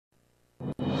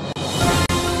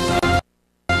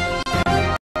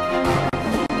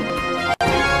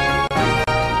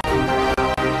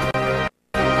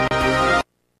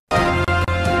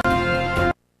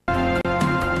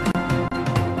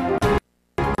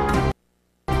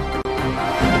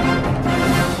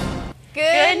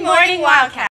Good morning,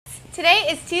 Wildcats. Today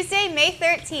is Tuesday, May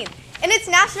 13th, and it's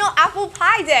National Apple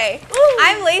Pie Day. Ooh.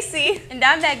 I'm Lacey. And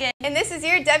I'm Megan. And this is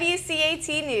your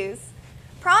WCAT News.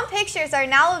 Prom pictures are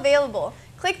now available.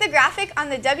 Click the graphic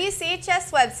on the WCHS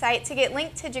website to get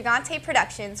linked to Gigante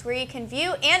Productions, where you can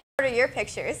view and order your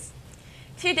pictures.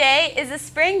 Today is a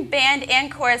spring band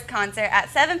and chorus concert at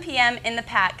 7 p.m. in the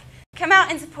PAC. Come out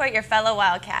and support your fellow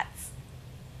Wildcats.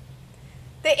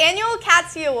 The annual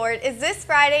CATSY Award is this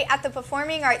Friday at the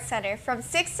Performing Arts Center from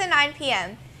 6 to 9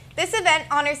 p.m. This event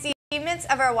honors the achievements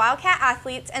of our Wildcat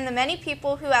athletes and the many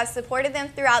people who have supported them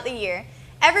throughout the year.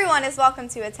 Everyone is welcome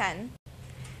to attend.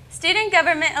 Student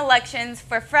government elections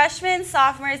for freshmen,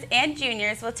 sophomores, and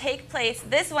juniors will take place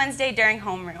this Wednesday during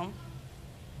homeroom.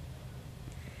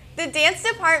 The dance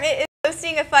department is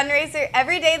hosting a fundraiser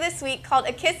every day this week called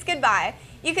A Kiss Goodbye.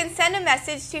 You can send a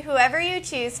message to whoever you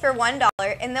choose for $1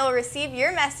 and they'll receive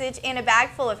your message and a bag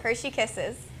full of Hershey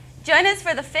Kisses. Join us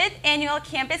for the 5th annual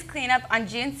campus cleanup on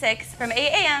June 6th from 8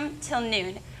 a.m. till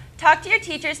noon. Talk to your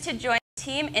teachers to join the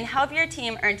team and help your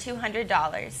team earn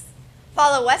 $200.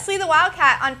 Follow Wesley the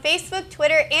Wildcat on Facebook,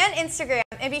 Twitter, and Instagram,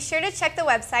 and be sure to check the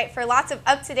website for lots of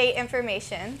up-to-date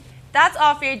information. That's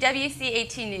all for your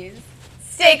WCAT News.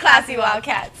 Stay classy,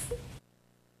 Wildcats!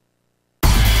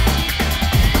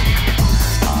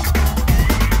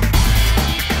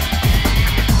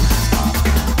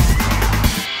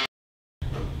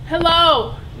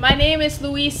 Hello, my name is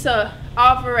Luisa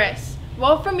Alvarez.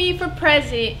 Vote for me for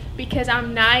president because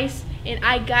I'm nice and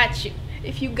I got you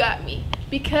if you got me,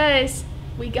 because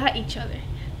we got each other.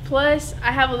 Plus,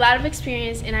 I have a lot of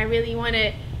experience and I really want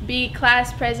to be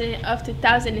class president of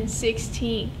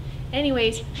 2016.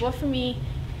 Anyways, vote for me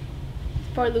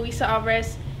for Luisa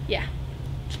Alvarez. Yeah.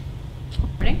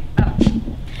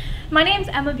 My name's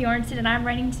Emma Bjornsson and I'm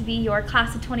running to be your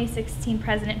class of 2016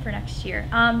 president for next year.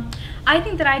 I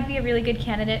think that I'd be a really good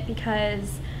candidate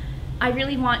because I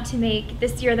really want to make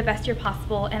this year the best year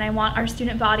possible, and I want our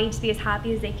student body to be as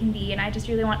happy as they can be, and I just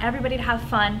really want everybody to have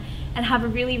fun and have a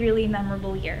really, really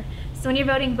memorable year. So when you're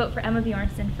voting, vote for Emma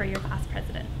Bjornsson for your class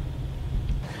president.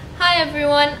 Hi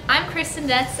everyone, I'm Kristen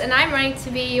Detz and I'm running to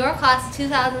be your class of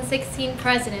 2016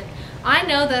 president. I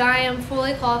know that I am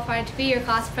fully qualified to be your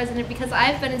class president because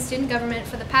I've been in student government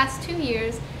for the past 2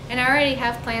 years and I already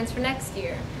have plans for next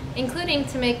year, including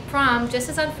to make prom just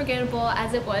as unforgettable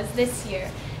as it was this year.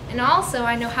 And also,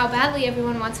 I know how badly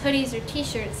everyone wants hoodies or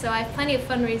t-shirts, so I have plenty of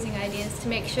fundraising ideas to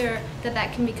make sure that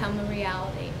that can become a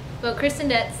reality. Vote Kristen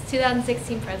Detz,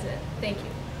 2016 president. Thank you.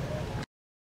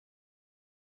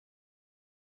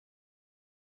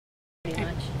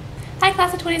 Hi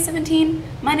class of 2017,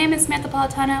 my name is Samantha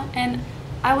Politano and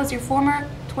I was your former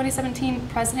 2017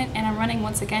 president and I'm running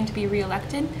once again to be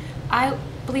re-elected. I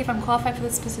believe I'm qualified for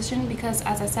this position because,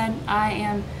 as I said, I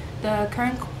am the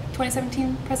current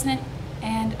 2017 president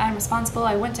and I'm responsible.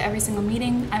 I went to every single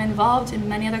meeting. I'm involved in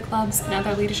many other clubs and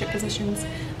other leadership positions.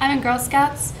 I'm in Girl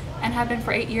Scouts and have been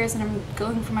for 8 years, and I'm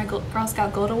going for my Girl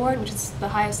Scout Gold Award, which is the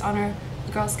highest honor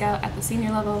a Girl Scout at the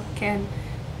senior level can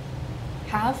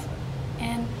have.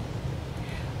 And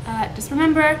just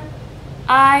remember,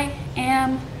 I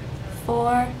am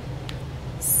for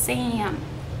Sam.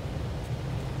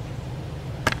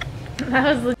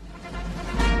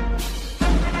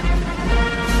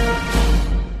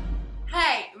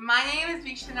 Hey, my name is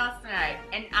Visha Nelson-Wright,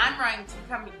 and I'm running to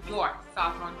become your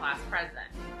sophomore class president.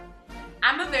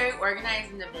 I'm a very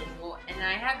organized individual, and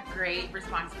I have great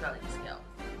responsibility skills.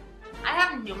 I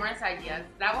have numerous ideas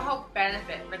that will help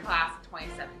benefit the class of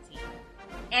 2017.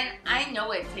 And I know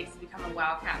what it takes to become a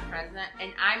Wildcat president,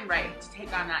 and I'm ready to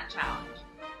take on that challenge.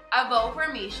 A vote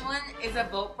for Michelin is a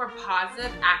vote for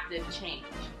positive, active change.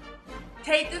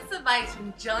 Take this advice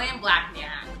from Jillian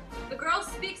Blackman. The girl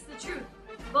speaks the truth.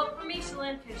 Vote for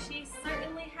Michelin because she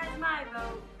certainly has my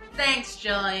vote. Thanks,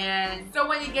 Jillian. So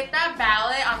when you get that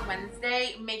ballot on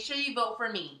Wednesday, make sure you vote for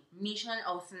me, Michelin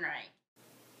Olsen-Wright.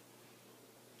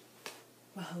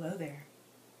 Well, hello there.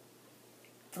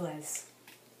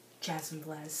 Jasmine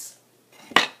Velez.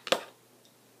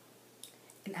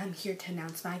 And I'm here to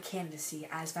announce my candidacy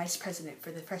as Vice President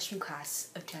for the freshman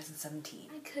class of 2017.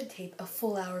 I could tape a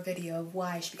full-hour video of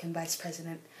why I should become Vice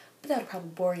President, but that would probably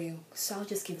bore you, so I'll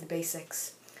just give the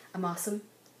basics. I'm awesome,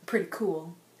 I'm pretty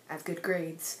cool, I have good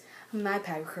grades, I'm an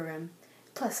iPad career,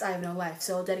 plus I have no life,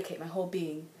 so I'll dedicate my whole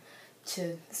being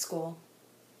to school.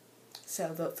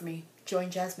 So vote for me,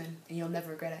 join Jasmine, and you'll never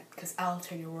regret it, because I'll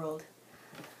turn your world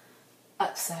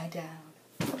upside down.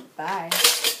 Bye.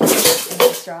 And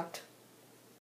just dropped.